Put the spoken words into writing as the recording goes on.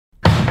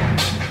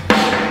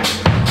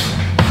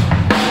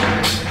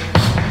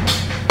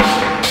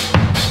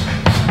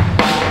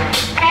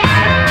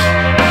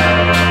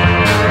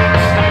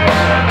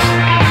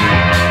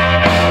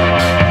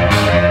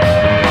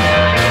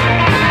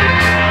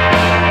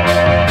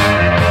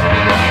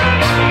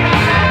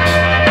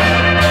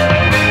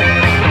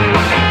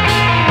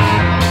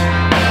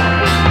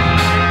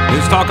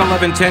Talk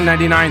 1110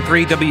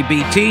 99.3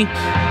 WBT.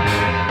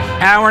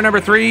 Hour number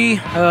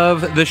 3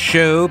 of the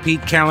show. Pete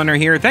Callender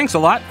here. Thanks a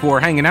lot for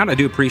hanging out. I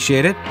do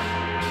appreciate it.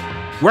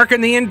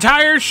 Working the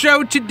entire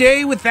show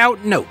today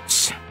without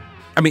notes.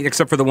 I mean,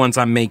 except for the ones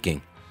I'm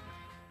making.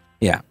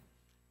 Yeah.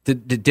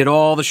 Did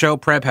all the show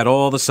prep, had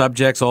all the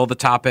subjects, all the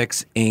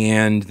topics,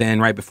 and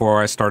then right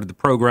before I started the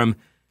program,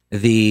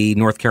 the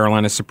North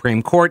Carolina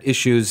Supreme Court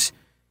issues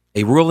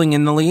a ruling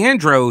in the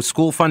Leandro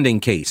school funding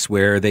case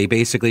where they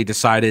basically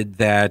decided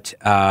that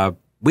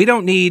we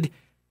don't need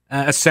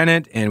a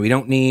Senate and we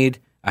don't need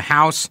a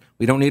House,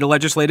 we don't need a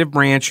legislative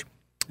branch.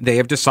 They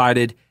have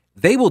decided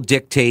they will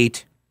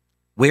dictate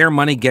where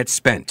money gets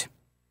spent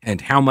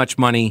and how much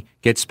money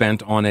gets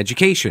spent on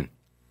education.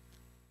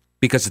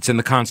 Because it's in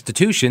the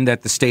Constitution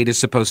that the state is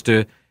supposed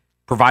to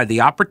provide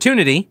the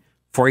opportunity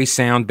for a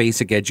sound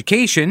basic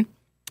education,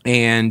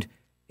 and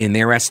in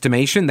their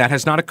estimation, that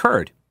has not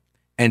occurred.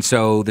 And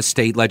so the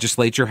state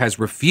legislature has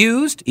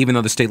refused, even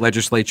though the state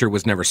legislature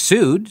was never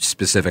sued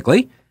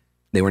specifically.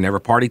 They were never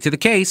party to the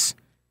case.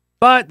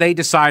 But they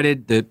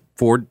decided that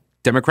 4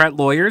 Democrat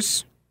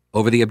lawyers,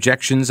 over the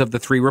objections of the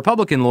 3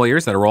 Republican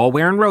lawyers that are all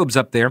wearing robes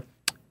up there,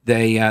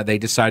 they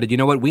decided, you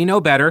know what, we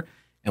know better,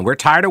 and we're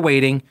tired of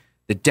waiting.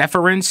 The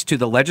deference to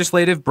the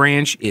legislative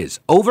branch is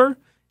over,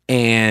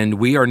 and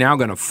we are now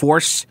going to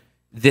force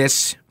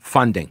this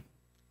funding,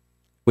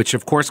 which,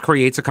 of course,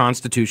 creates a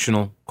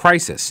constitutional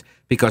crisis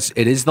because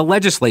it is the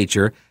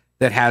legislature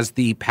that has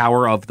the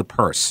power of the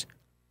purse.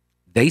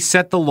 They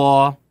set the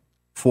law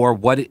for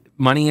what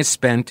money is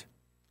spent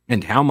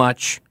and how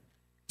much.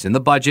 It's in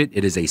the budget.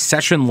 It is a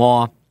session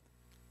law.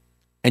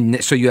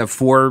 And so you have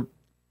four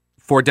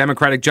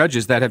Democratic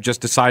judges that have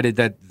just decided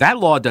that that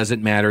law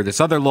doesn't matter.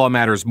 This other law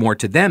matters more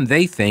to them,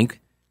 they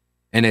think.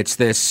 And it's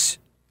this,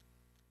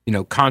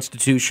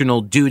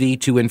 constitutional duty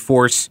to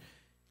enforce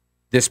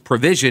this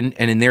provision.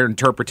 And in their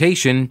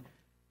interpretation,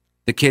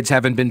 the kids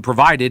haven't been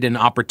provided an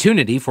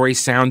opportunity for a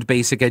sound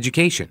basic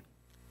education.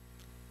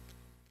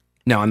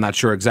 Now, I'm not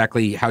sure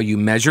exactly how you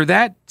measure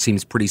that. It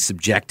seems pretty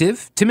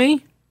subjective to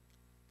me.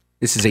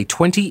 This is a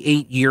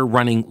 28-year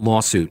running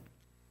lawsuit.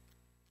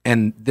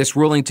 And this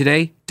ruling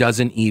today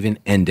doesn't even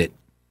end it.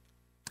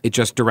 It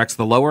just directs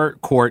the lower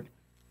court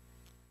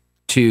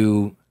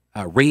to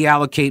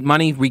recalculate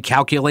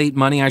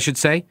money, I should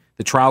say,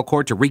 the trial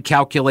court to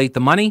recalculate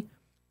the money.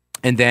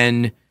 And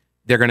then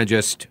they're going to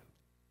just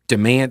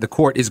the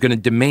court is going to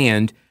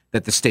demand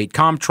that the state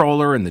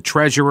comptroller and the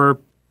treasurer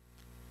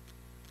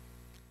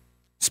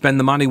spend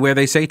the money where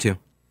they say to.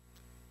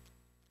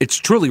 It's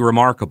truly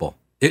remarkable.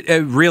 It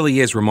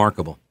really is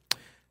remarkable.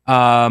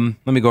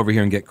 Let me go over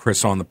here and get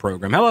Chris on the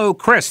program. Hello,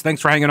 Chris.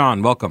 Thanks for hanging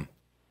on. Welcome.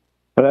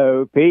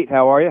 Hello, Pete.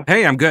 How are you?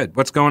 Hey, I'm good.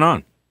 What's going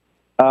on?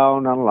 Oh,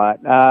 not a lot.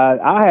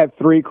 I have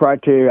 3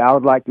 criteria I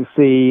would like to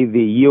see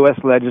the U.S.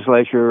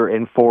 legislature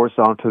enforce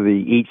onto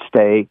each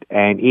state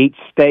and each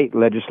state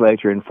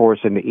legislature enforce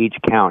into each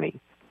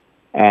county.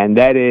 And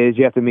that is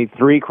you have to meet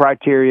 3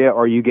 criteria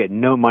or you get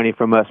no money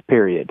from us,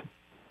 period.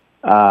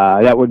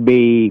 That would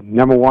be,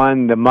 number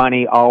 1, the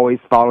money always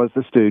follows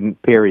the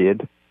student,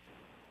 period.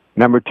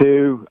 Number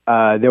 2,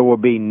 there will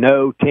be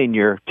no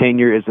tenure.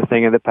 Tenure is a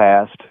thing of the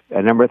past.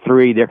 And number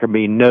 3, there can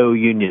be no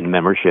union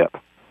membership.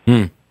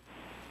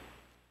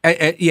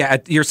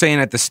 You're saying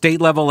at the state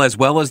level as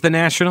well as the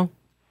national?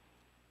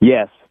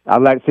 Yes.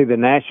 I'd like to see the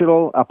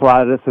national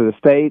apply this to the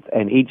states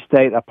and each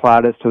state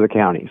apply this to the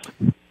counties.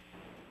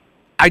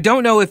 I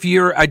don't know if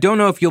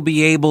you'll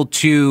be able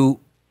to.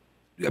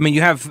 I mean,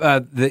 you have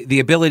the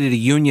ability to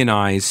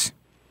unionize.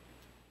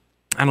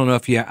 I don't know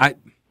if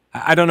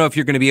I don't know if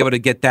you're going to be able to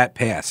get that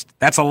passed.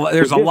 There's a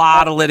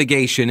lot of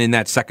litigation in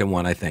that second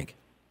one, I think.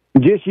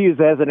 Just use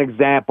as an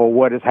example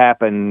what has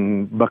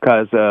happened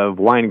because of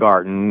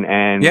Weingarten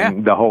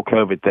and the whole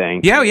COVID thing.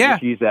 Yeah.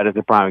 Just use that as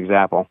a prime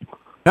example.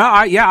 No,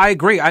 I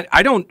agree.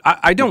 I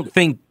don't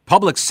think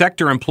public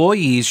sector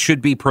employees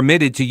should be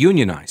permitted to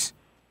unionize.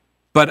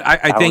 But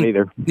I think, don't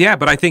either. Yeah,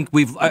 but I think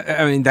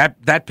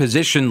that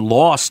position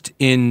lost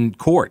in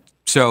court.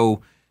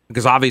 So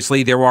because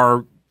obviously there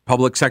are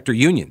public sector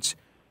unions.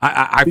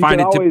 I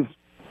find it.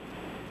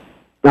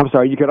 I'm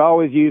sorry. You could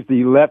always use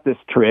the leftist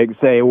trig.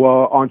 Say,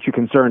 well, aren't you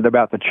concerned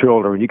about the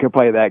children? You can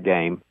play that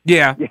game.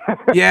 Yeah,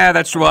 yeah.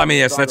 That's well. I mean,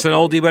 yes, that's an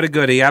oldie but a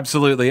goodie.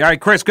 Absolutely. All right,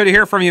 Chris. Good to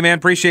hear from you, man.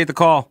 Appreciate the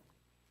call.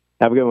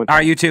 Have a good one. All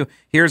right, you too.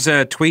 Here's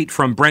a tweet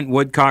from Brent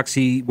Woodcox.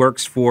 He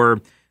works for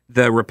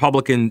the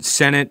Republican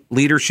Senate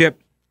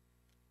leadership.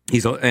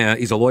 He's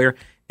a lawyer,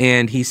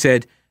 and he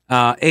said,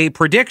 a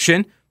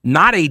prediction,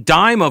 not a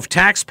dime of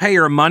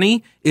taxpayer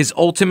money is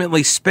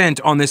ultimately spent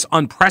on this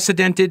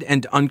unprecedented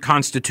and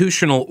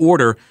unconstitutional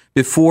order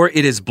before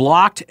it is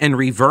blocked and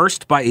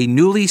reversed by a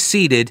newly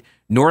seated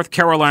North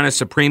Carolina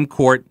Supreme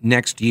Court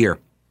next year.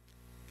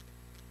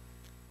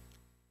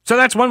 So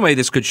that's one way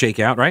this could shake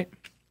out, right?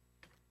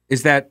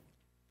 Is that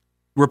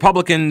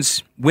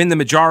Republicans win the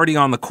majority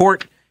on the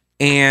court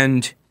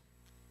and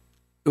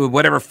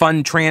whatever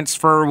fund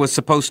transfer was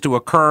supposed to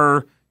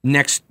occur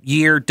next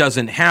year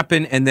doesn't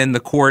happen, and then the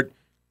court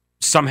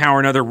somehow or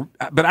another,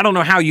 but I don't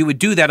know how you would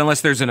do that unless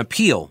there's an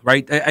appeal,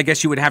 right? I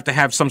guess you would have to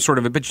have some sort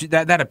of but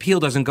that appeal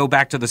doesn't go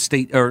back to the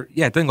state,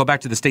 it doesn't go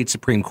back to the state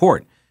Supreme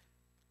Court.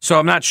 So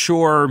I'm not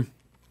sure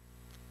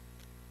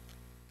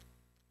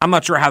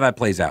how that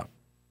plays out.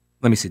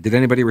 Let me see. Did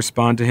anybody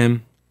respond to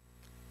him?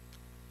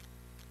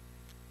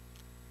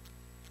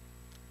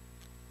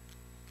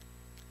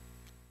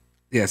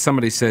 Yeah,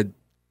 somebody said,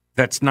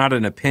 that's not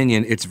an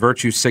opinion. It's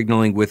virtue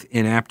signaling with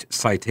inapt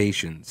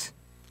citations.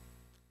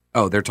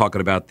 Oh, they're talking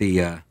about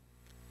the...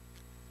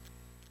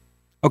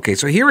 Okay,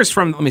 so here is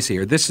from... Let me see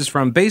here. This is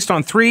from this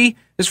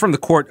is from the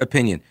court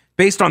opinion.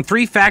 Based on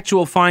 3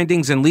 factual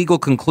findings and legal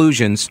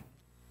conclusions,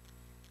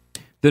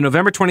 the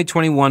November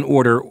 2021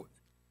 order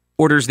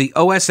orders the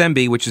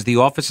OSMB, which is the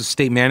Office of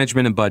State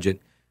Management and Budget,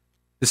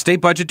 the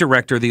State Budget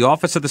Director, the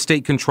Office of the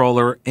State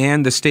Controller,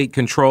 and the State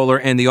Controller,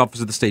 and the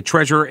Office of the State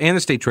Treasurer, and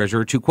the State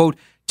Treasurer to, quote,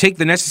 take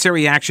the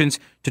necessary actions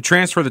to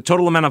transfer the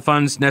total amount of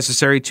funds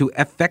necessary to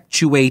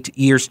effectuate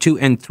years 2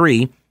 and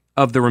 3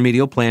 of the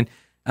remedial plan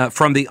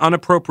from the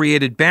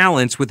unappropriated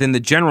balance within the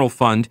general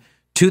fund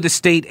to the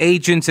state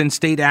agents and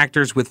state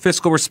actors with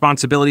fiscal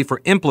responsibility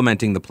for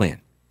implementing the plan.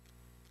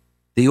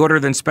 The order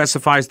then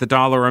specifies the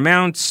dollar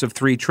amounts of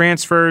 3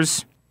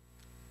 transfers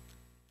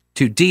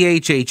to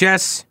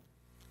DHHS,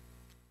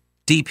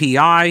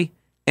 DPI,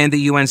 and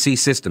the UNC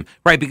system.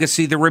 Right, because,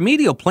 see, the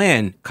remedial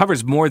plan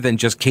covers more than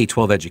just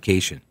K-12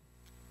 education.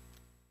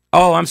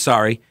 Oh, I'm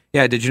sorry.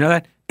 Yeah, did you know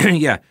that?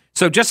 Yeah.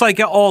 So just like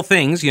all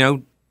things,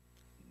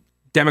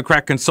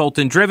 Democrat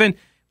consultant driven,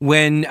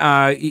 when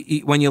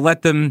you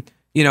let them,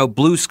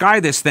 blue sky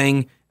this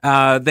thing,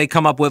 they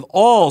come up with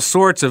all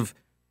sorts of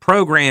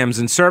programs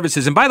and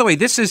services. And by the way,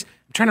 I'm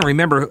trying to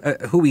remember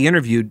who we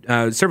interviewed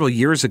several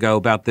years ago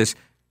about this,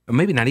 or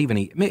maybe not even,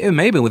 it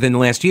may have been within the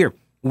last year,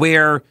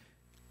 where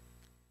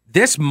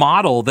this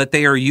model that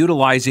they are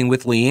utilizing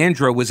with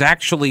Leandro was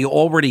actually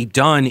already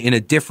done in a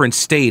different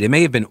state. It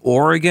may have been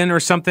Oregon or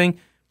something.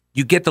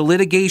 You get the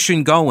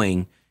litigation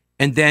going,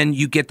 and then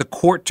you get the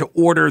court to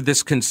order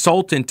this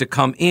consultant to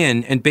come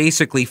in and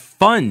basically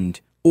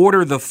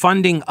order the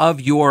funding of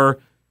your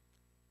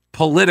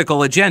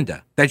political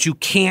agenda that you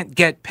can't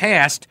get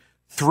passed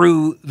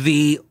through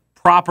the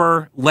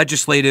proper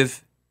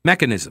legislative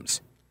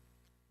mechanisms.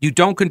 You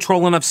don't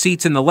control enough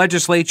seats in the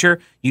legislature.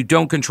 You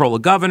don't control a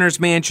governor's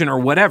mansion or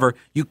whatever.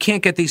 You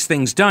can't get these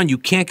things done. You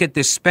can't get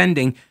this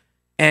spending.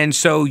 And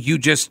so you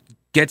just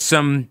get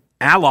some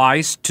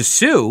allies to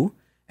sue,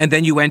 and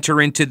then you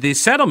enter into the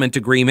settlement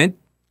agreement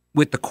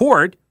with the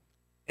court,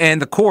 and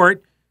the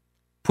court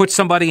puts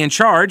somebody in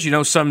charge,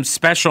 some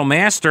special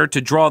master to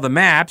draw the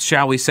maps,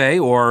 shall we say,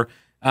 or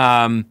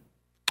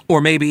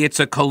maybe it's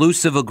a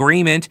collusive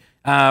agreement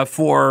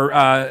for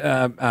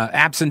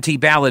absentee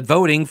ballot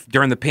voting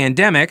during the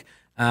pandemic,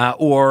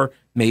 or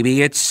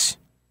maybe it's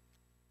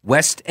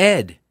West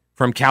Ed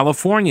from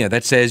California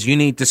that says you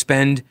need to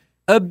spend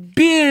 $1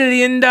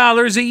 billion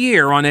a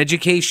year on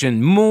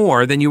education,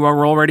 more than you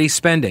are already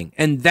spending.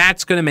 And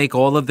that's going to make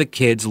all of the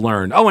kids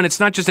learn. Oh, and it's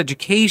not just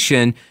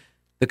education.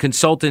 The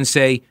consultants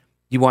say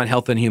you want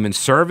health and human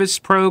service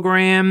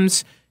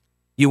programs,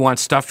 you want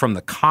stuff from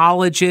the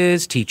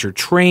colleges, teacher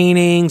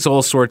trainings,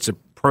 all sorts of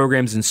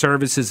programs and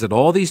services at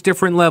all these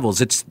different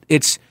levels.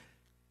 It's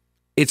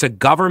a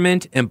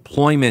government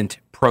employment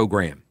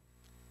program,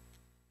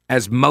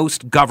 as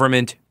most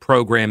government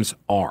programs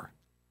are,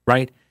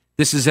 right?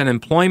 This is an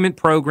employment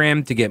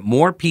program to get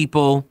more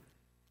people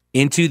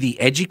into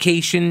the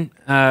education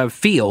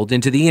field,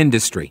 into the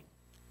industry,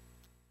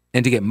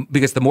 and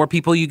because the more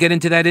people you get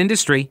into that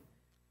industry,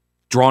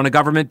 drawing a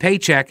government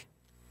paycheck,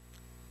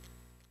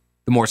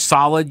 the more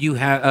solid you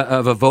have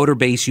of a voter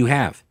base you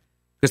have.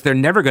 Because they're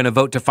never going to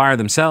vote to fire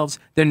themselves.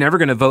 They're never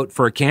going to vote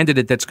for a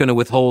candidate that's going to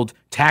withhold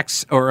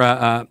tax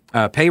or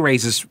pay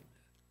raises.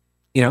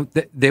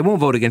 They won't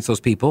vote against those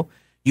people.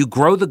 You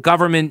grow the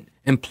government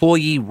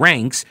employee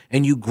ranks,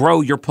 and you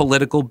grow your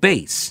political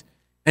base.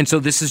 And so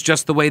this is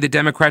just the way the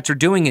Democrats are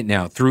doing it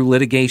now, through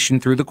litigation,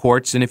 through the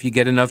courts. And if you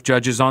get enough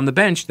judges on the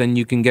bench, then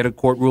you can get a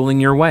court ruling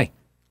your way.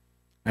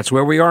 That's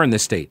where we are in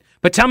this state.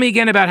 But tell me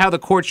again about how the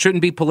court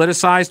shouldn't be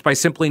politicized by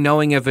simply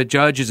knowing if a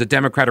judge is a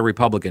Democrat or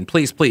Republican.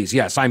 Please, please.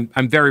 Yes, I'm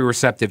very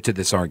receptive to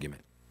this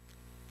argument.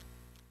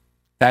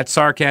 That's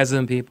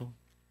sarcasm, people.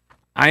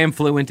 I am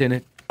fluent in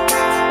it.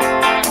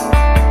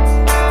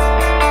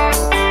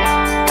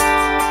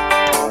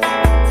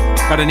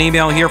 Got an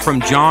email here from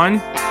John.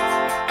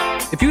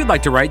 If you would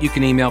like to write, you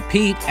can email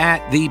Pete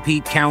at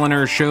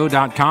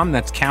thepetekallenershow.com.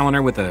 That's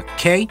Kallener with a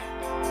K.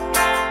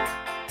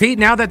 Pete,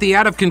 now that the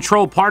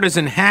out-of-control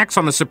partisan hacks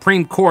on the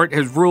Supreme Court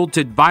has ruled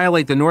to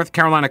violate the North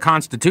Carolina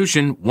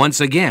Constitution once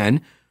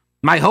again,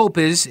 my hope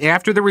is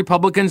after the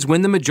Republicans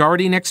win the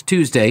majority next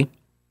Tuesday,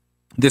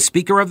 the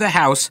Speaker of the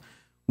House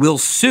will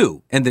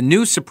sue and the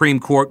new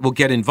Supreme Court will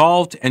get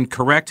involved and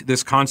correct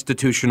this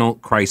constitutional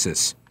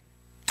crisis.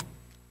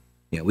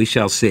 Yeah, we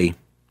shall see.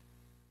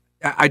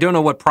 I don't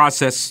know what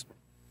process,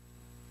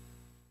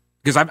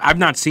 because I've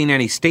not seen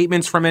any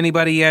statements from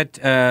anybody yet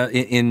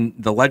in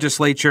the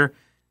legislature.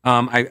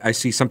 I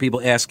see some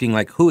people asking,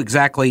 like, who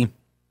exactly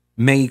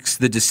makes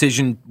the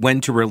decision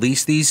when to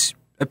release these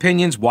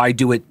opinions. Why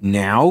do it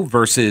now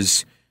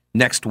versus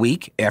next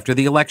week after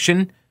the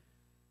election?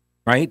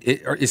 Right?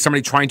 Is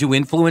somebody trying to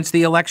influence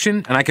the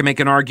election? And I can make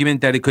an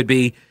argument that it could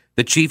be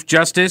the Chief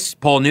Justice,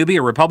 Paul Newby,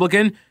 a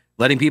Republican,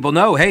 letting people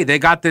know, hey, they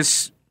got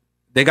this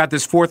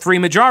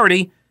 4-3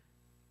 majority.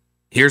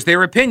 Here's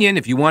their opinion.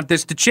 If you want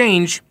this to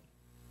change,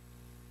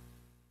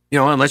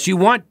 unless you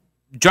want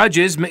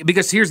judges,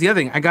 because here's the other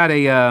thing. I got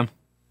a,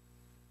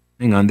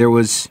 hang on, where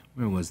was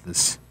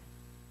this?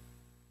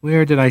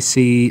 Where did I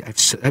see? I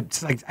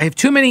have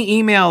too many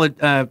email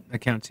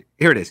accounts.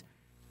 Here it is.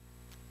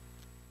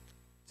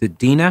 Is it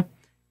Dina?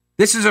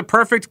 This is a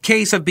perfect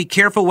case of be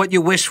careful what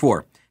you wish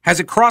for. Has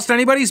it crossed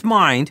anybody's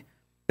mind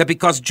that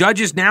because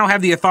judges now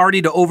have the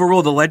authority to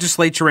overrule the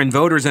legislature and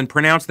voters and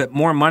pronounce that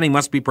more money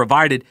must be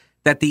provided,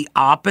 that the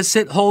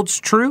opposite holds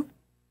true?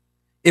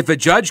 If a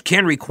judge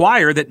can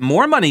require that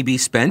more money be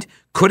spent,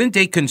 couldn't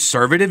a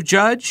conservative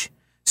judge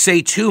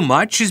say too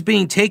much is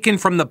being taken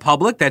from the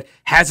public that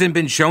hasn't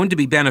been shown to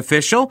be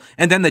beneficial,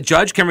 and then the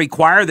judge can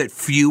require that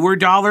fewer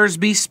dollars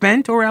be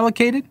spent or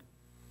allocated?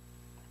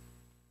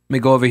 Let me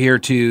go over here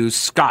to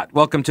Scott.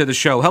 Welcome to the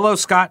show. Hello,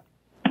 Scott.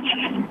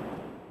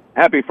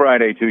 Happy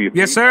Friday to you.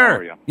 Yes, sir. How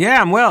are you? Yeah,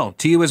 I'm well.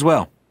 To you as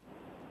well.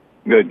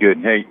 Good.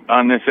 Hey,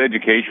 on this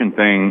education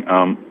thing,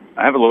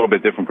 I have a little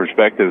bit different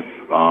perspective.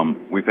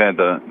 We've had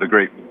the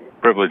great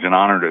privilege and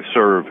honor to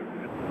serve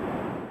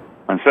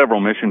on several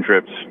mission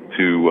trips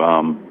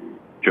to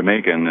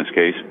Jamaica, in this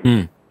case,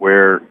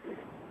 where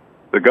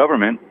the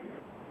government,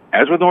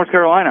 as with North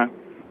Carolina,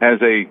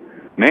 has a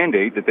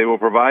mandate that they will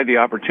provide the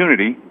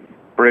opportunity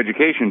for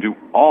education to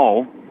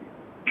all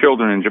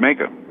children in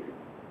Jamaica.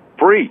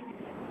 Free.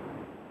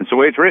 It's the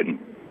way it's written.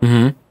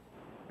 Mm-hmm.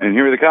 And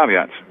here are the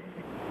caveats.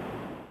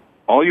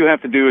 All you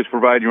have to do is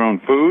provide your own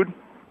food,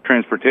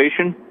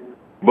 transportation,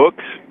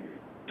 books,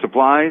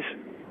 supplies,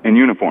 and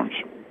uniforms.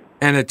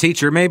 And a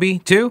teacher maybe,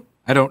 too?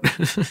 I don't...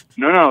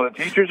 No, the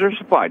teachers are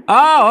supplied.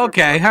 Oh,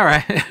 okay. All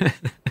right.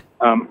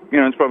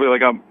 It's probably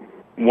like a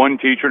 1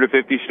 teacher to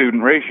 50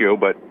 student ratio,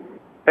 but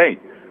hey,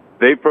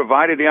 they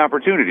provided the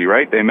opportunity,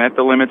 right? They met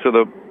the limits of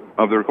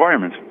the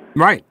requirements.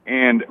 Right.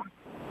 And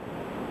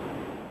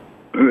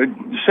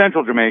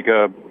Central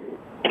Jamaica,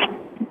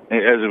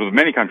 as with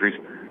many countries,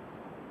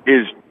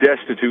 is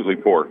destitutely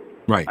poor.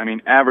 Right. I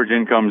mean, average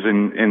incomes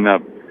in the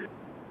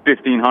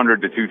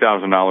 $1,500 to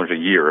 $2,000 a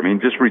year. I mean,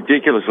 just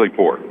ridiculously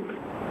poor.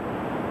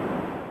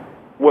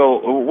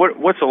 Well,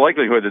 what's the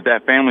likelihood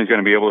that family is going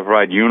to be able to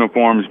provide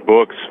uniforms,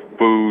 books,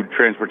 food,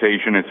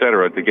 transportation, et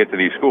cetera, to get to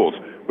these schools,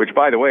 which,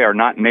 by the way, are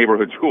not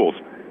neighborhood schools.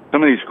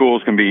 Some of these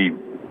schools can be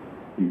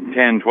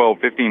 10, 12,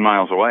 15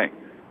 miles away,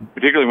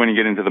 particularly when you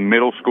get into the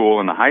middle school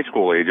and the high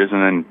school ages,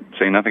 and then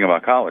say nothing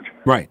about college.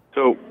 Right.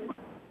 So,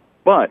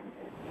 but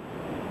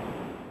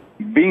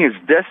being as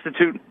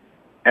destitute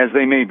as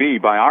they may be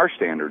by our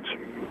standards,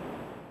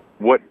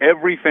 what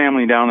every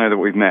family down there that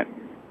we've met,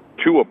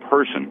 to a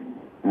person,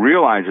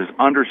 realizes,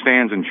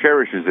 understands, and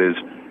cherishes is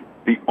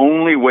the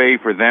only way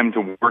for them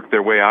to work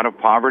their way out of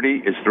poverty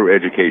is through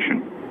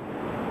education.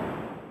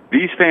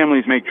 These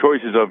families make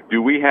choices of, do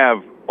we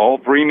have all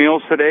 3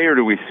 meals today, or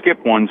do we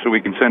skip one so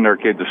we can send our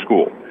kid to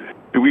school?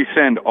 Do we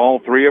send all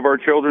 3 of our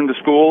children to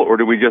school, or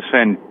do we just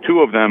send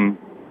 2 of them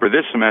for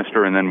this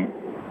semester and then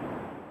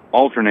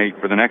alternate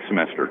for the next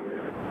semester?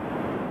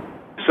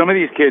 Some of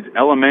these kids,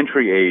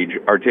 elementary age,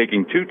 are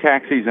taking 2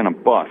 taxis and a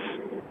bus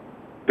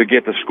to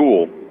get to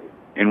school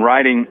and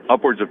riding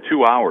upwards of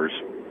 2 hours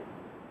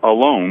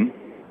alone,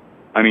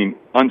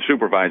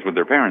 unsupervised with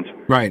their parents.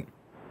 Right.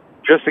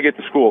 Just to get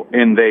to school.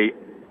 And they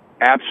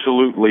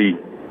absolutely,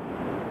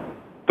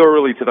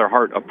 thoroughly to their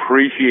heart,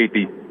 appreciate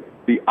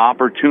the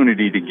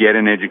opportunity to get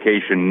an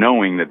education,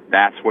 knowing that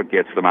that's what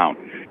gets them out.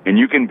 And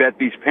you can bet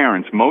these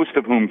parents, most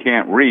of whom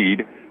can't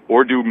read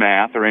or do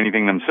math or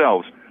anything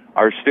themselves,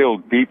 are still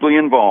deeply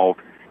involved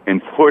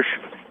and push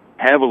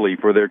heavily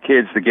for their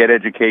kids to get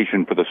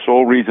education for the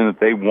sole reason that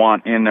they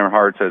want in their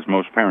hearts, as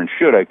most parents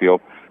should, I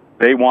feel,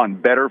 they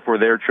want better for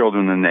their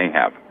children than they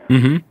have.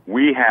 Mm-hmm.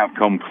 We have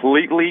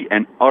completely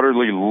and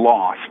utterly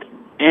lost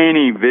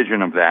any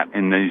vision of that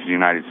in these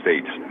United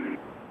States.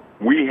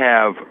 We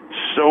have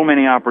so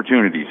many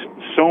opportunities,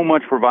 so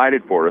much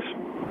provided for us,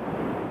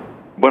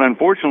 but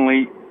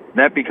unfortunately,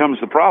 that becomes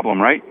the problem,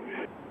 right?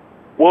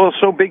 Well, it's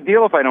so big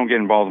deal if I don't get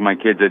involved in my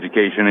kid's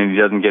education and he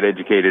doesn't get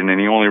educated and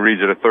he only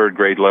reads at a 3rd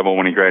grade level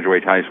when he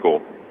graduates high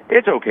school.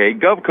 It's okay.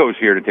 GovCo's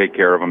here to take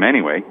care of him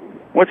anyway.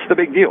 What's the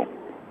big deal?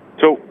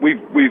 So we've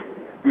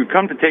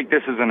come to take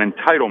this as an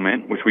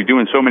entitlement, which we do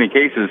in so many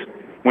cases,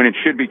 when it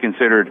should be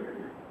considered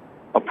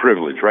a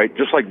privilege, right?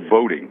 Just like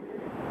voting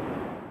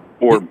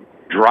or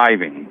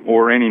driving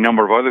or any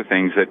number of other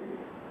things that,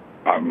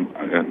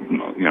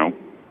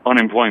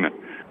 unemployment.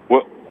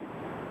 Well,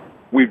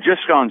 we've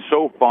just gone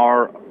so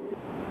far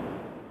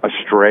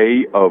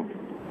astray of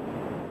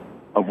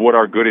what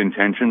our good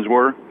intentions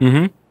were,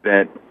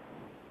 that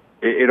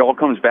it all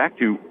comes back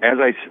to, as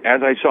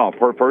I saw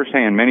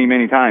firsthand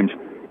many times,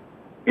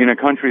 in a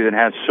country that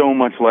has so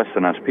much less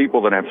than us,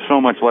 people that have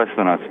so much less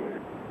than us,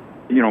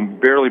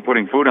 barely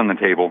putting food on the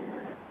table,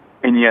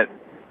 and yet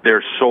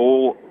their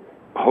sole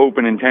hope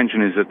and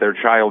intention is that their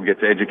child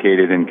gets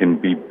educated and can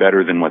be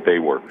better than what they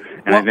were.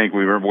 And I think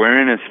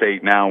we're in a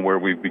state now where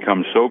we've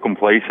become so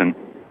complacent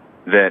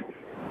that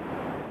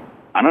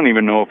I don't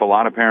even know if a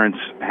lot of parents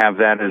have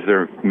that as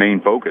their main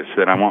focus,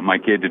 that I want my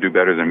kid to do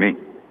better than me.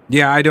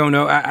 Yeah, I don't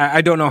know.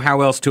 I don't know how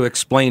else to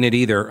explain it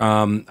either.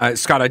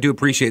 Scott, I do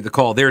appreciate the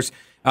call. There's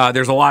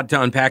a lot to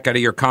unpack out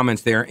of your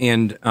comments there,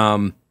 and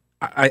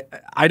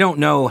I don't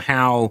know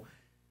how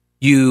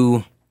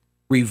you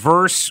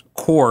reverse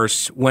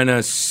course when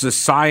a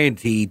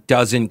society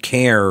doesn't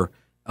care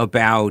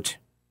about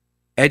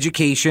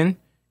education.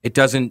 It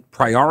doesn't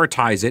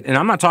prioritize it. And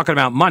I'm not talking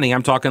about money.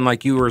 I'm talking,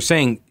 like you were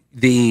saying,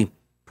 the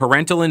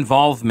parental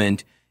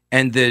involvement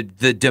and the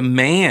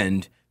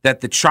demand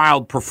that the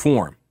child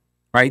perform,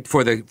 right?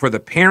 For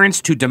the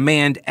parents to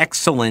demand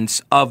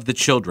excellence of the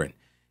children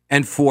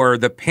and for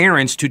the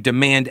parents to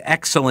demand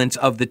excellence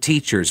of the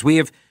teachers.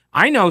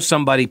 I know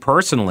somebody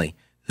personally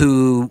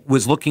who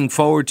was looking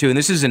forward to, and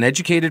this is an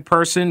educated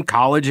person,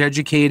 college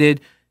educated,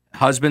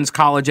 husband's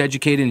college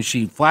educated, and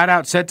she flat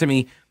out said to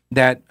me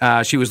that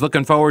she was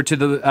looking forward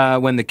to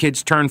when the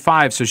kids turn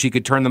 5 so she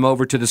could turn them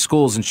over to the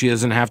schools and she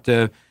doesn't have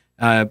to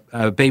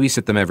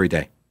babysit them every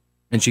day.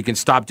 And she can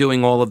stop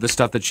doing all of the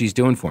stuff that she's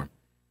doing for them.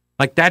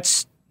 Like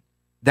that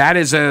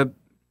is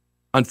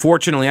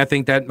unfortunately, I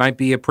think that might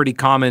be a pretty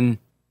common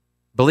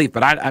belief,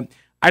 but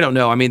I don't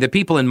know. I mean, the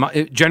people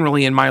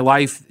generally in my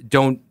life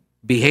don't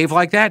behave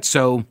like that,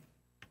 so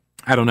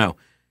I don't know.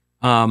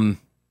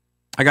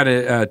 I got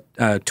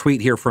a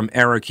tweet here from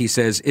Eric. He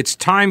says, it's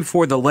time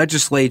for the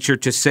legislature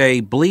to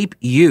say, bleep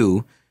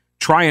you,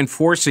 try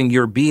enforcing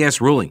your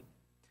BS ruling.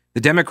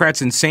 The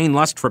Democrats' insane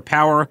lust for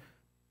power,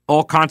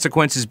 all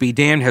consequences be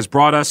damned, has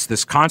brought us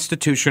this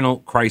constitutional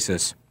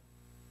crisis.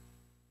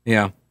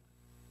 Yeah.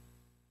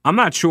 I'm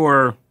not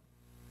sure.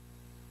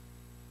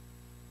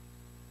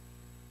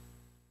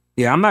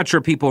 Yeah, I'm not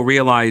sure people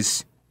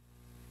realize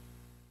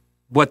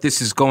what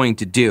this is going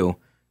to do.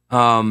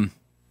 Gosh,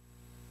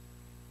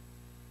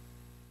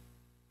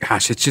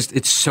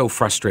 it's so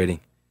frustrating.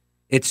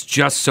 It's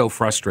just so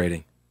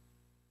frustrating.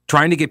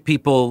 Trying to get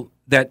people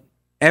that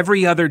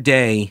every other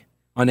day,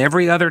 on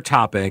every other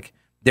topic,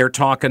 they're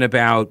talking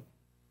about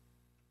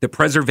the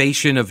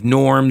preservation of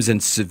norms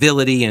and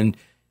civility and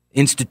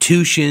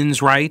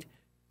institutions, right?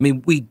 I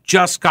mean, we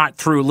just got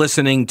through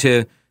listening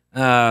to,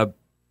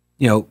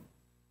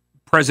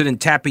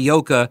 President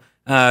Tapioca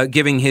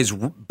giving his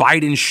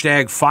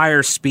Biden-Stag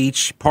fire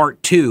speech,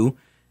 part 2,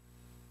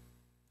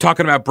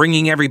 talking about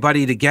bringing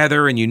everybody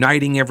together and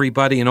uniting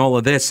everybody and all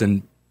of this,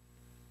 and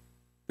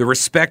the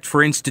respect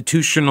for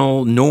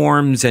institutional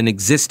norms and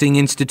existing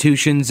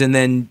institutions. And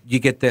then you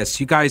get this.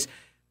 You guys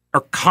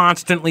are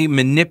constantly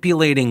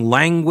manipulating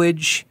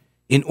language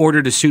in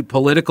order to suit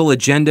political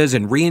agendas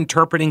and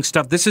reinterpreting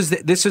stuff. This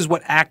is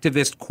what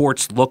activist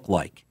courts look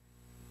like.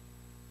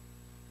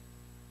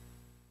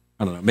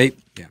 I don't know. Maybe,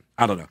 yeah,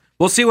 I don't know.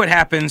 We'll see what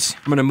happens.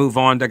 I'm going to move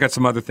on. I got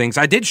some other things.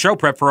 I did show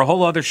prep for a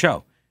whole other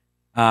show.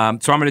 So I'm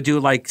going to do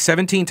like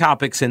 17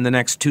 topics in the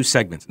next 2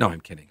 segments. No,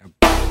 I'm kidding.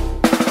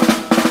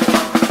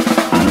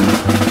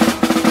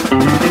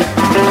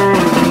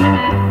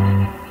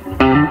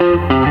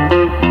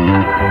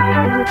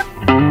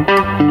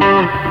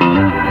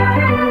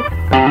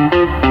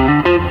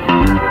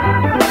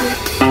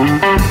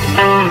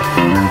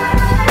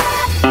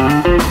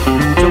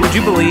 So would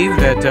you believe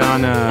that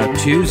on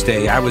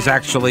Tuesday I was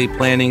actually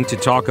planning to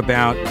talk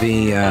about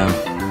the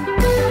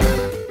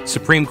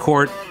Supreme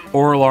Court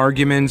oral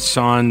arguments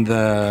on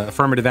the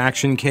affirmative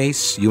action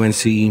case,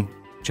 UNC,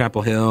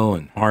 Chapel Hill,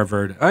 and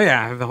Harvard. Oh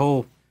yeah, I have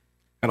got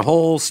a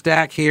whole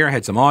stack here. I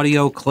had some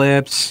audio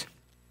clips,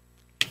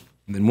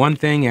 and then one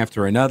thing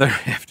after another,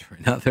 after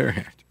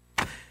another.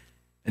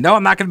 And no,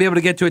 I'm not going to be able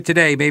to get to it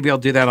today. Maybe I'll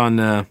do that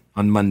on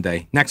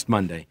Monday, next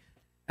Monday.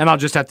 And I'll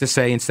just have to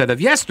say, instead of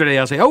yesterday,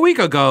 I'll say a week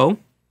ago.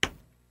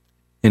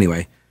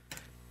 Anyway,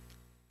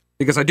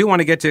 because I do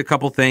want to get to a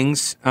couple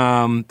things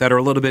that are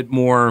a little bit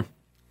more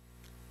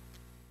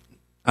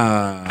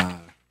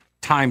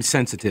time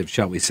sensitive,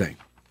 shall we say.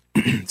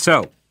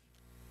 So,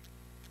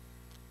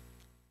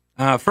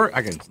 first,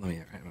 I'm gonna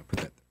put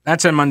that.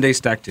 That's on Monday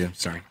stack too.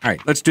 Sorry. All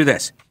right, let's do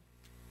this.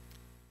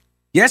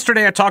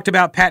 Yesterday, I talked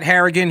about Pat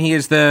Harrigan. He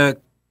is the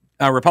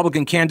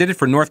Republican candidate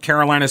for North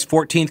Carolina's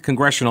 14th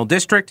congressional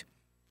district,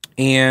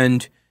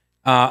 and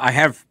I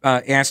have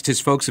asked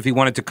his folks if he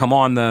wanted to come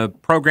on the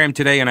program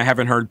today, and I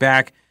haven't heard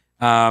back.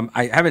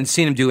 I haven't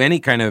seen him do any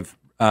kind of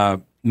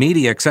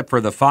media except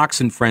for the Fox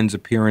and Friends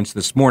appearance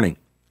this morning.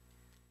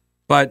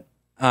 But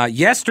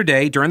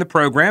yesterday during the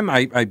program,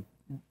 I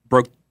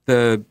broke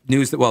the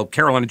news that,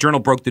 Carolina Journal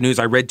broke the news.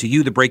 I read to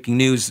you the breaking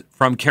news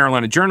from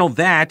Carolina Journal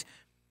that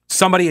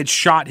somebody had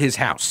shot his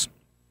house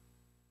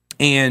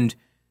and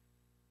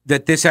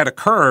that this had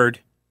occurred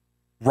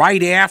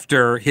right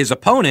after his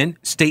opponent,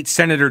 State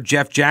Senator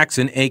Jeff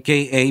Jackson,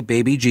 a.k.a.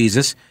 Baby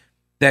Jesus,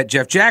 that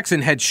Jeff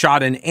Jackson had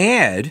shot an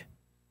ad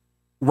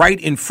right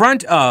in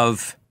front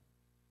of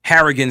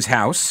Harrigan's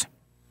house,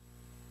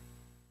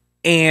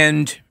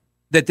 and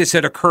that this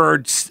had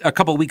occurred a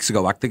couple of weeks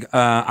ago,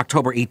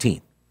 October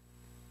 18th.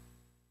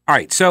 All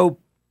right, so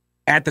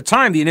at the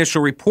time, the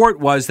initial report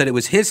was that it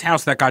was his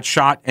house that got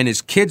shot and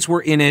his kids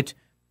were in it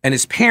and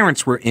his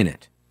parents were in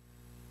it.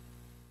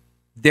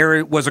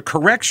 There was a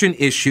correction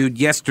issued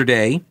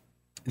yesterday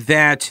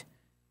that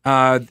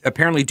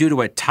apparently due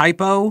to a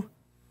typo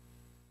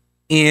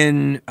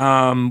in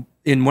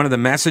one of the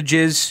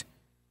messages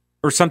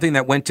or something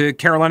that went to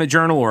Carolina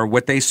Journal or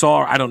what they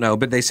saw, I don't know,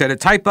 but they said a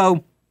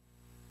typo.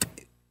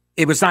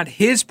 It was not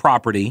his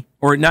property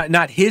or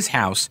not his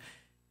house.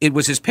 It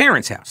was his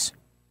parents' house.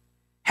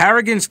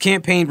 Harrigan's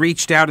campaign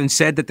reached out and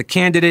said that the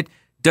candidate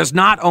does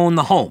not own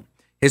the home.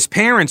 His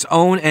parents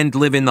own and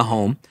live in the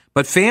home,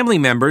 but family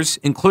members,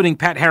 including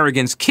Pat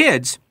Harrigan's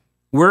kids,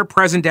 were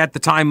present at the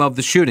time of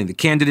the shooting. The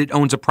candidate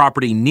owns a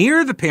property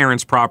near the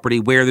parents' property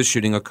where the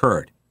shooting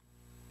occurred.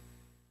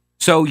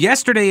 So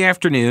yesterday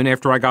afternoon,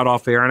 after I got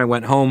off air and I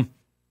went home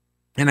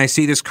and I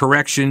see this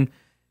correction,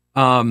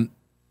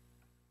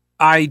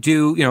 I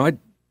do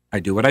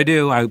what I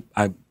do.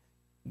 I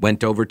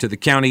went over to the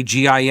county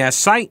GIS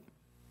site,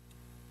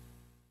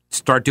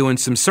 start doing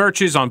some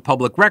searches on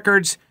public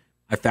records.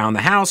 I found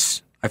the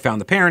house. I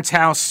found the parents'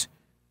 house.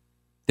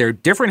 They're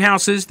different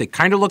houses. They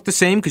kind of look the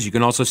same because you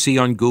can also see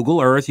on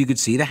Google Earth, you could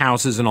see the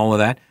houses and all of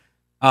that.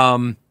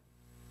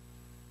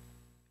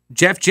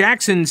 Jeff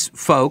Jackson's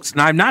folks,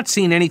 and I've not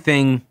seen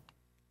anything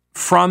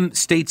from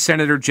State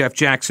Senator Jeff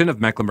Jackson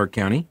of Mecklenburg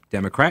County,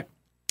 Democrat.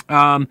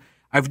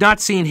 I've not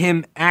seen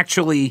him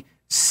actually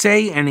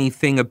say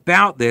anything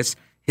about this.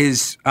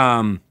 His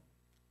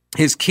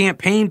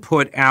campaign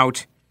put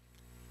out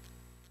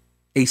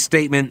a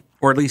statement,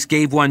 or at least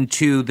gave one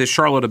to the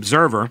Charlotte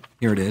Observer.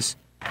 Here it is.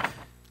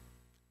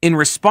 In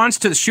response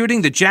to the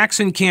shooting, the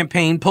Jackson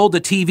campaign pulled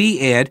a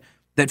TV ad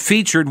that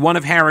featured one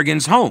of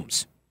Harrigan's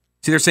homes.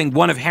 See, they're saying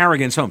one of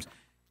Harrigan's homes.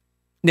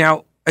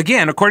 Now,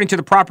 again, according to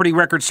the property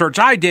record search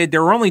I did,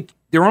 there were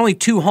only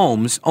two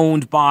homes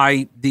owned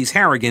by these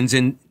Harrigans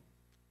in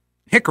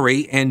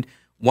Hickory, and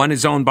one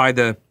is owned by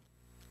the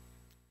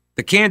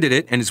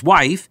candidate and his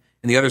wife,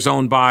 and the other's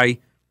owned by,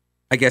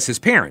 I guess, his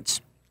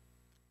parents.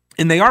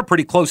 And they are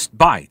pretty close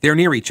by. They're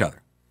near each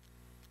other.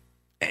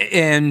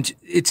 And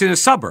it's in a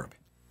suburb.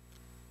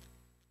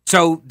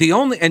 So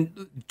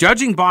and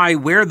judging by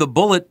where the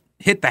bullet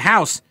hit the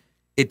house,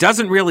 it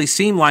doesn't really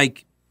seem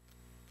like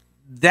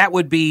that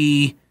would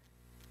be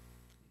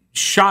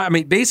shot. I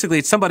mean, basically,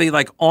 it's somebody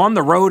like on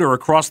the road or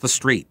across the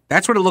street.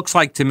 That's what it looks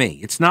like to me.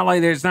 It's not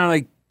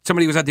like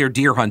somebody was out there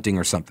deer hunting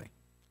or something.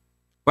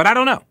 But I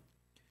don't know.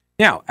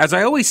 Now, as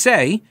I always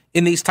say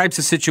in these types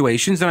of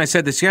situations, and I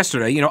said this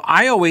yesterday,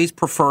 I always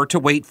prefer to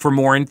wait for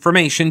more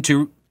information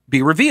to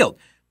be revealed.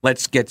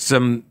 Let's get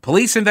some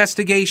police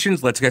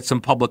investigations. Let's get some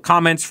public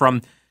comments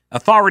from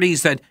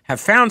authorities that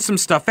have found some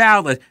stuff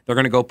out. They're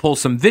going to go pull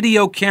some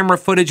video camera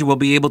footage we'll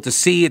be able to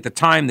see at the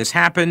time this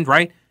happened,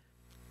 right?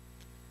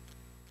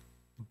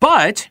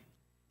 But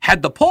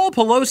had the Paul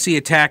Pelosi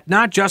attack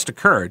not just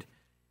occurred,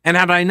 and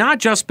had I not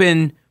just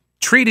been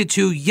treated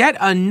to yet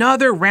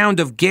another round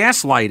of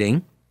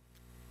gaslighting,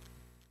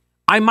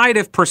 I might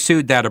have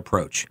pursued that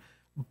approach.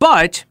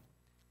 But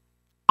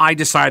I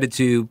decided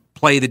to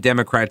play the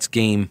Democrats'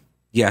 game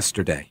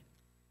yesterday.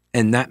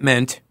 And that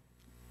meant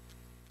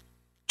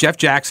Jeff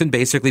Jackson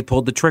basically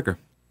pulled the trigger.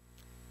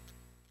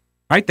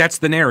 Right? That's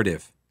the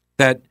narrative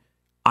that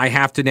I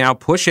have to now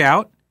push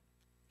out.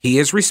 He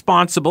is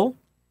responsible.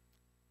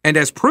 And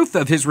as proof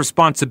of his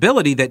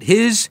responsibility that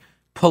his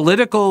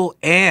political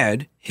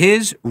ad,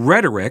 his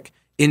rhetoric,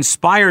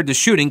 inspired the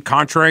shooting,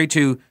 contrary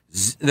to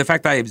the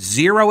fact that I have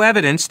zero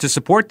evidence to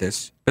support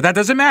this. But that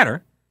doesn't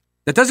matter.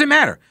 That doesn't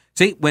matter.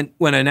 See, when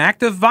an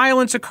act of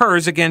violence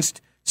occurs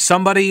against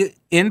somebody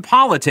in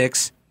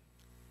politics,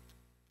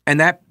 and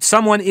that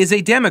someone is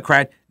a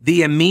Democrat,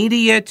 the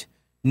immediate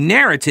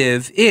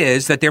narrative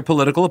is that their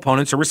political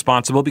opponents are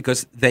responsible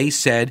because they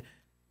said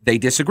they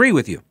disagree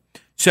with you.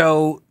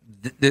 So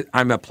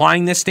I'm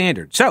applying this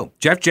standard. So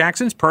Jeff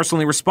Jackson's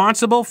personally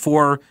responsible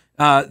for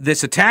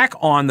this attack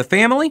on the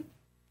family.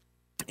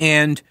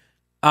 And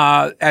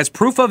as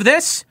proof of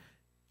this,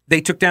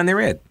 they took down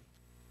their ad.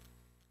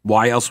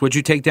 Why else would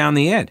you take down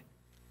the ad?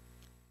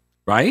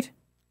 Right?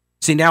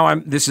 See, now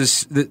this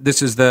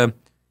is the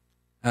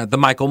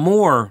Michael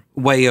Moore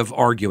way of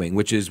arguing,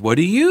 which is, what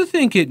do you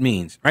think it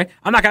means? Right?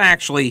 I'm not going to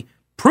actually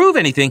prove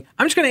anything.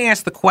 I'm just going to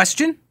ask the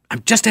question.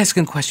 I'm just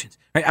asking questions.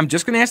 Right? I'm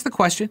just going to ask the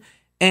question,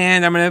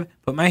 and I'm going to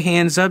put my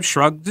hands up,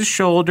 shrug the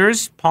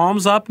shoulders,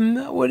 palms up,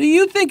 and what do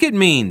you think it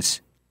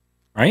means?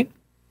 Right?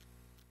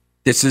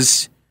 This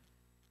is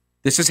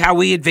how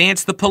we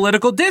advance the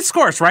political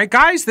discourse, right,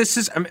 guys?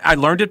 I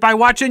learned it by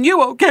watching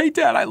you. Okay,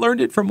 Dad, I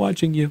learned it from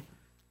watching you.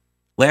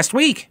 Last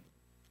week,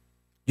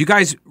 you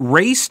guys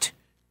raced,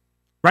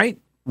 right?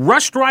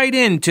 Rushed right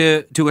in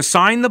to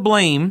assign the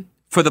blame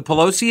for the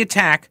Pelosi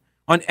attack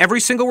on every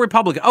single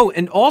Republican. Oh,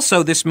 and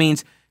also this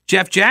means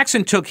Jeff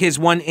Jackson took his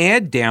one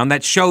ad down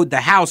that showed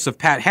the house of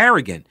Pat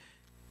Harrigan,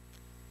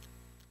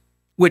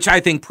 which I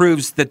think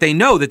proves that they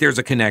know that there's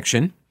a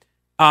connection.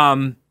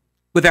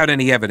 Without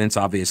any evidence,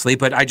 obviously,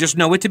 but I just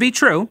know it to be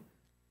true.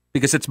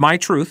 because it's my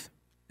truth.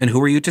 And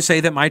who are you to say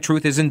that my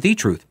truth isn't the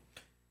truth?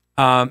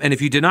 And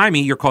if you deny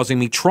me, you're causing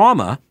me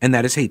trauma, and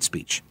that is hate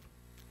speech.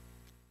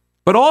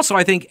 But also,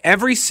 I think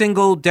every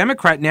single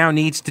Democrat now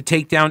needs to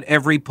take down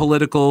every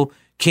political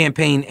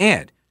campaign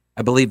ad.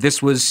 I believe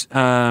this was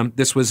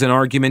an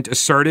argument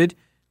asserted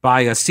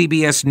by a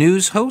CBS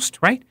News host,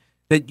 right?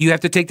 That you have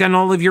to take down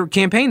all of your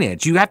campaign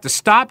ads. You have to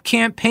stop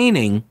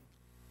campaigning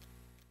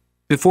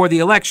before the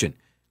election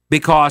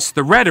because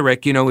the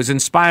rhetoric, is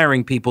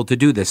inspiring people to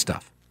do this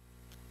stuff.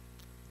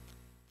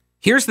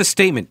 Here's the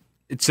statement.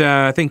 It's,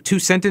 I think, 2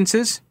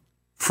 sentences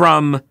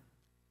from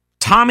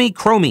Tommy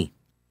Cromie,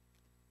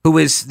 who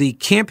is the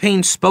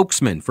campaign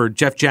spokesman for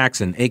Jeff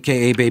Jackson,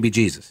 a.k.a. Baby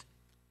Jesus.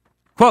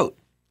 Quote,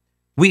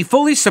 "We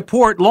fully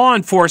support law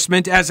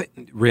enforcement as..."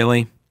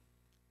 Really?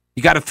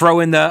 You got to throw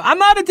in the, "I'm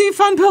not a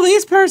defund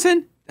police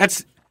person."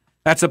 That's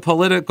a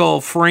political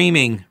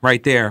framing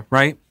right there,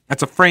 right?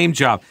 That's a frame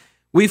job.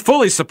 "We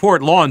fully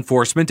support law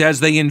enforcement as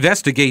they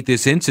investigate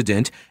this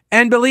incident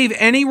and believe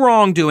any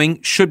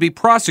wrongdoing should be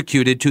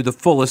prosecuted to the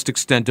fullest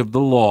extent of the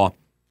law.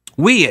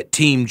 We at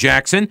Team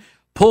Jackson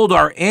pulled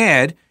our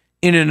ad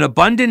in an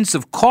abundance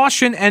of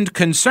caution and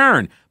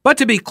concern. But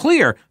to be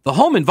clear, the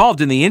home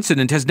involved in the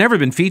incident has never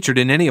been featured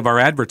in any of our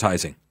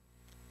advertising."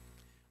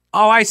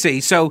 Oh, I see.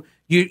 So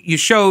you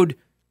showed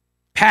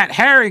Pat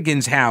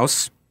Harrigan's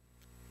house,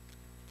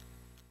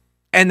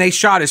 and they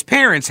shot his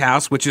parents'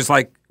 house, which is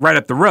like right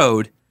up the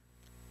road.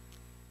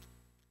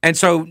 And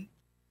so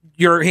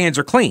your hands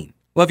are clean.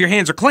 Well, if your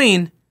hands are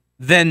clean,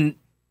 then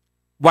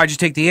why'd you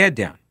take the ad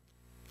down?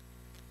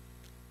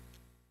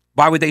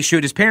 Why would they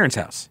shoot his parents'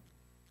 house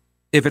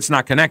if it's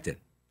not connected?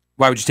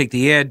 Why would you take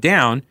the ad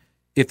down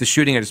if the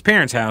shooting at his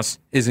parents' house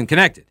isn't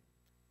connected?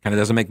 Kind of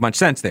doesn't make much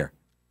sense there.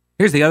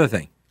 Here's the other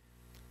thing.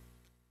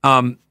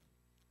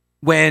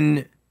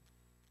 When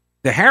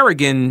the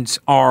Harrigans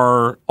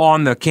are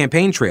on the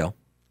campaign trail,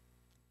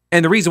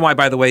 and the reason why,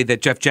 by the way,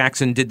 that Jeff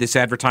Jackson did this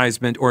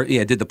advertisement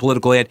did the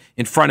political ad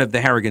in front of the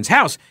Harrigans'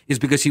 house is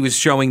because he was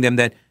showing them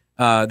that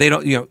they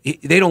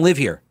don't live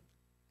here.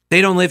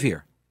 They don't live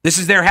here. This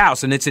is their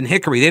house, and it's in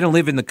Hickory. They don't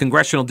live in the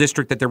congressional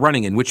district that they're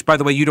running in, which, by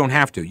the way, you don't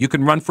have to. You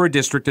can run for a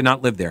district and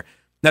not live there.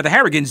 Now, the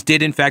Harrigans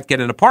did, in fact, get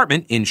an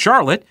apartment in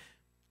Charlotte,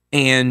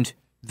 and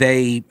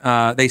they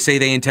say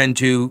they intend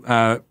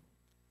to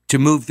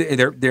move.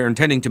 They're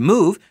intending to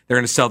move. They're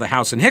going to sell the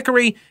house in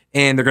Hickory,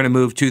 and they're going to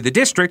move to the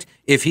district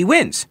if he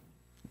wins.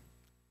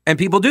 And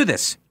people do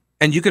this.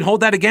 And you can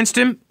hold that against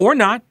him or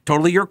not.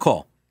 Totally your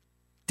call.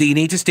 Do you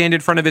need to stand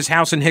in front of his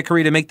house in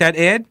Hickory to make that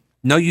ad?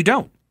 No, you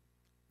don't.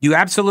 You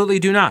absolutely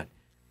do not.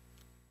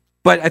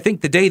 But I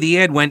think the day the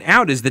ad went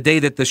out is the day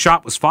that the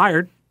shot was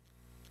fired.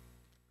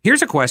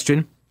 Here's a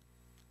question.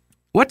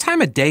 What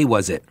time of day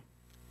was it?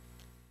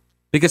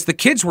 Because the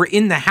kids were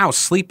in the house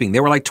sleeping. They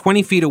were like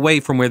 20 feet away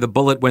from where the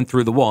bullet went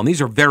through the wall. And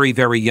these are very,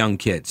 very young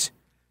kids.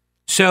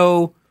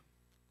 So,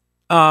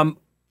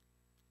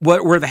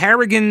 were the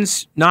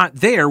Harrigans not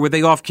there? Were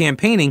they off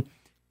campaigning?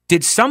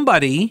 Did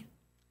somebody,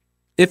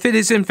 if it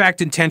is in fact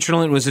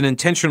intentional, it was an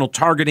intentional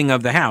targeting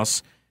of the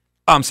house.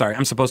 I'm sorry,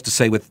 I'm supposed to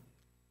say with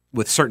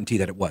certainty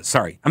that it was.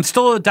 Sorry. I'm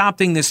still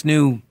adopting this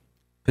new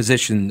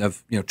position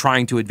of,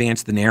 trying to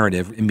advance the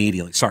narrative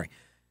immediately. Sorry.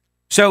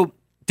 So,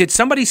 did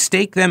somebody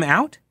stake them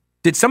out?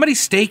 Did somebody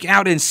stake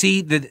out and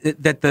see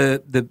that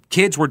the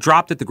kids were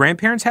dropped at the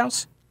grandparents'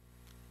 house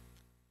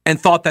and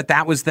thought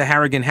that was the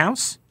Harrigan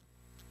house?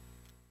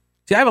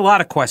 See, I have a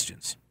lot of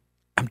questions.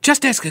 I'm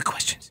just asking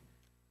questions.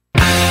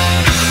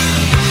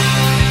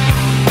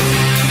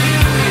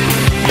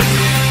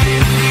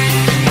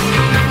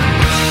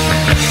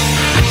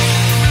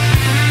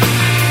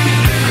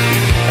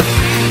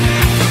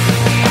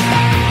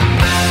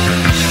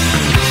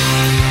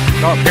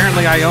 Oh,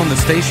 apparently I own the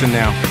station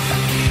now.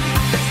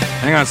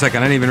 Hang on a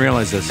second. I didn't even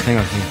realize this. Hang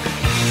on.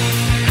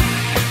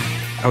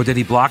 Oh, did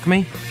he block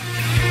me?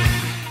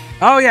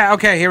 Oh, yeah.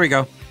 Okay, here we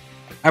go.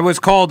 I was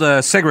called a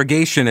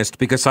segregationist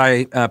because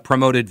I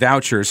promoted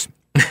vouchers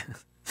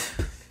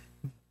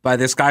by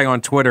this guy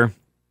on Twitter.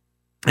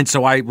 And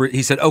so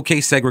he said, okay,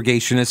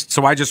 segregationist.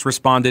 So I just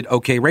responded,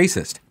 okay,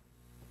 racist.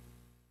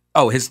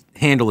 Oh, his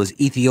handle is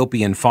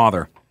Ethiopian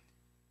father.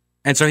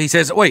 And so he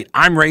says, wait,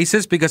 I'm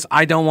racist because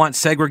I don't want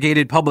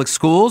segregated public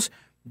schools?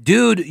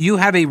 Dude, you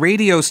have a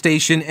radio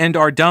station and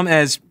are dumb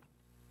as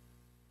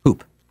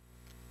poop.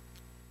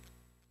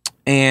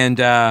 And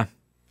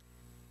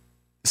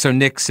so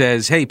Nick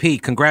says, hey,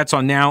 Pete, congrats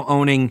on now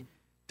owning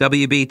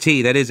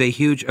WBT. That is a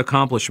huge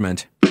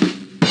accomplishment.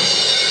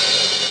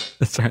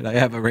 That's right, I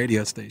have a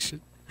radio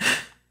station.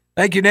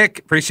 Thank you, Nick.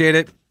 Appreciate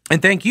it.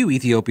 And thank you,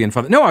 Ethiopian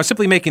father. No, I was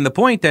simply making the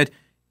point that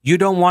you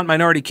don't want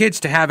minority kids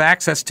to have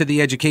access to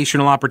the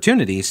educational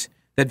opportunities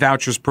that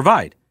vouchers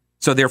provide.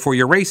 So therefore,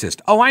 you're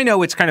racist. Oh, I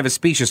know it's kind of a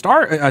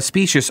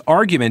specious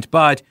argument,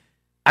 but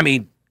I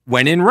mean,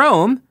 when in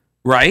Rome,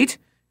 right?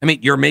 I mean,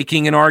 you're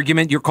making an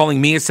argument. You're calling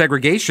me a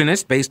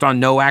segregationist based on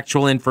no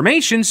actual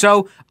information.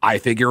 So I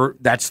figure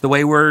that's the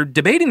way we're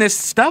debating this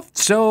stuff.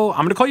 So I'm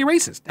going to call you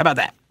racist. How about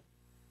that?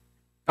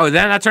 Oh, did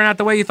that not turn out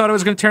the way you thought it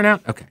was going to turn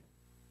out? Okay.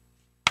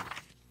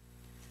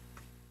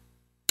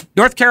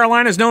 North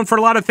Carolina is known for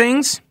a lot of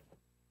things,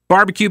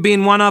 barbecue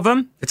being one of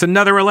them. It's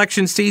another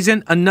election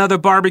season, another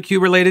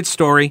barbecue-related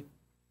story.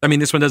 I mean,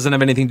 this one doesn't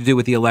have anything to do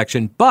with the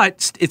election,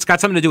 but it's got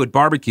something to do with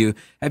barbecue.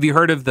 Have you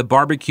heard of the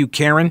barbecue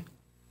Karen?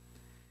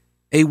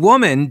 A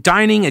woman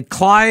dining at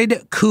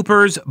Clyde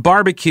Cooper's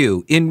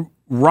Barbecue in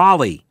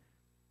Raleigh.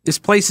 This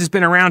place has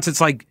been around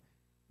since like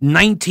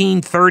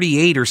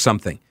 1938 or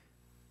something.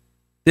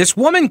 This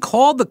woman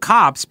called the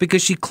cops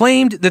because she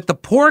claimed that the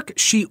pork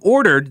she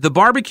ordered, the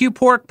barbecue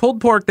pork, pulled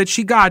pork that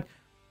she got,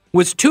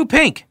 was too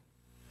pink.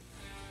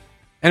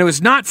 And it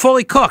was not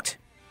fully cooked.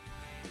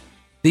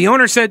 The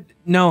owner said,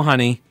 "No,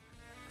 honey.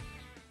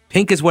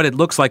 Pink is what it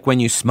looks like when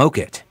you smoke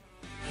it."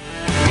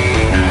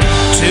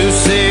 2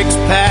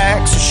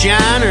 6-packs of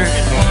Shiner,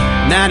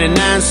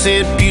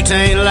 99-cent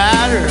butane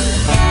lighter,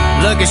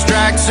 Lucky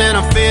Strikes and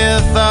a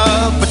 5th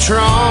of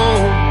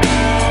Patron.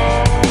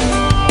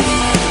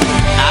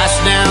 Ice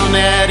down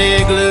that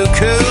igloo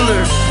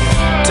cooler,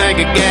 tank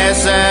of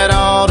gas that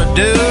ought to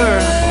do her.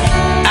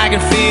 I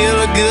can feel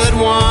a good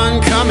one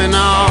coming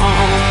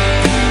on.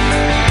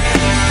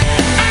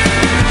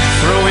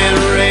 Throw in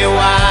Ray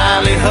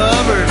Wiley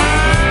Hubbard,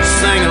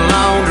 sing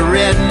along to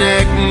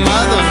Redneck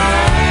Mother.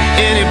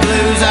 Any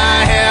blues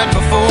I had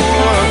before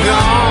are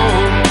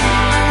gone.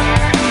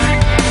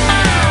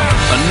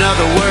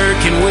 Another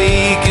working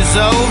week is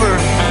over,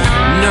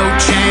 no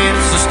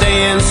chance of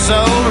staying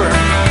sober.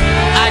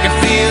 I can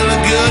feel a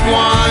good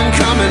one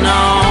coming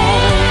on.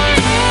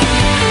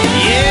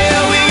 Yeah,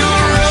 we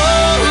gonna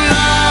roll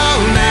all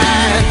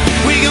night.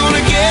 We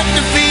gonna get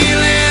the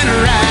feeling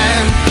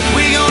right.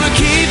 We gonna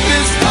keep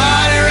this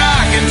party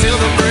rocking till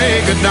the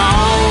break of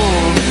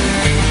dawn.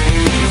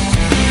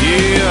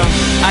 Yeah,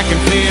 I can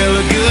feel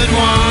a good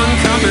one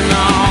coming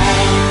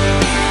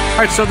on. All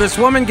right, so this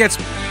woman gets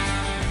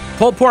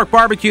pulled pork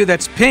barbecue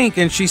that's pink,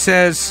 and she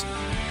says,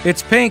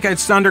 "It's pink,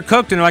 it's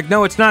undercooked." And they're like,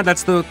 "No, it's not.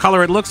 That's the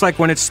color it looks like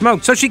when it's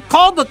smoked." So she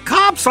called the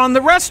cops on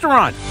the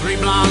restaurant. 3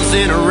 blondes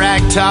in a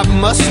ragtop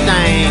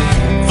Mustang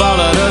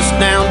followed us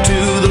down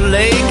to the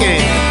lake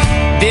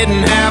and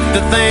didn't have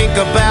to think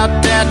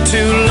about that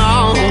too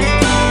long.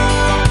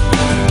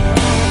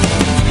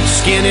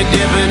 Skinny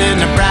dipping in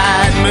the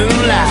bright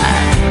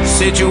moonlight,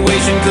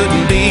 situation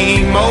couldn't be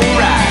more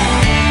right.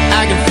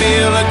 I can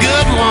feel a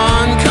good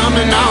one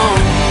coming on.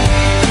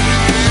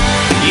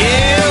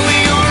 Yeah,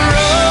 we gonna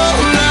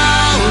roll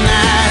all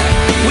night.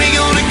 We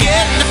gonna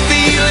get the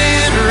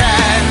feeling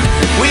right.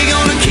 We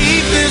gonna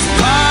keep this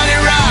party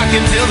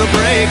rocking till the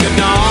break of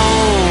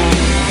dawn.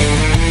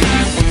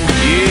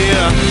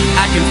 Yeah,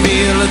 I can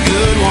feel a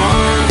good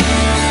one.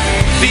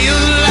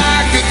 Feels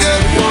like a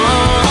good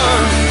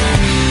one.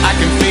 I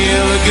can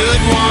feel a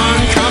good one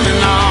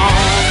coming on.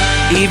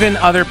 Even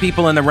other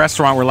people in the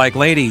restaurant were like,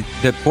 "Lady,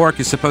 the pork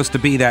is supposed to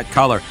be that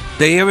color."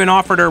 They even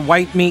offered her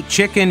white meat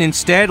chicken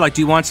instead. Like,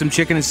 "Do you want some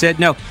chicken instead?"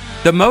 No.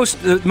 The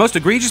most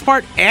egregious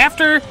part,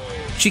 after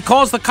she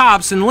calls the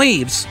cops and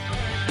leaves,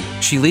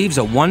 she leaves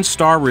a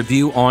 1-star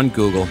review on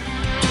Google.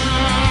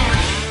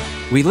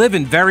 We live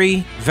in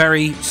very,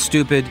 very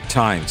stupid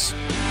times.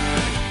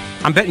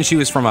 I'm betting she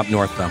was from up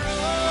north, though.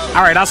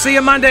 All right, I'll see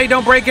you Monday.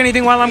 Don't break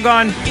anything while I'm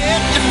gone.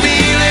 Get the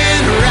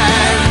feeling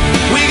right.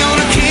 We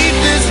gonna keep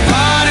this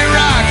party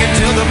rocking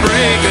till the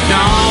break of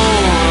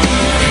dawn.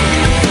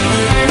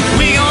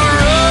 We gonna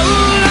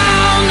roll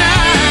all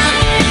night.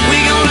 We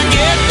gonna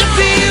get the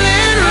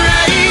feeling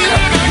right.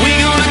 We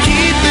gonna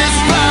keep this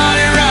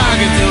party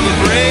rocking till the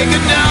break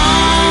of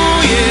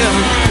dawn. Yeah,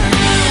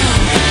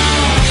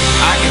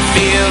 I can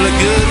feel a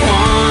good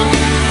one.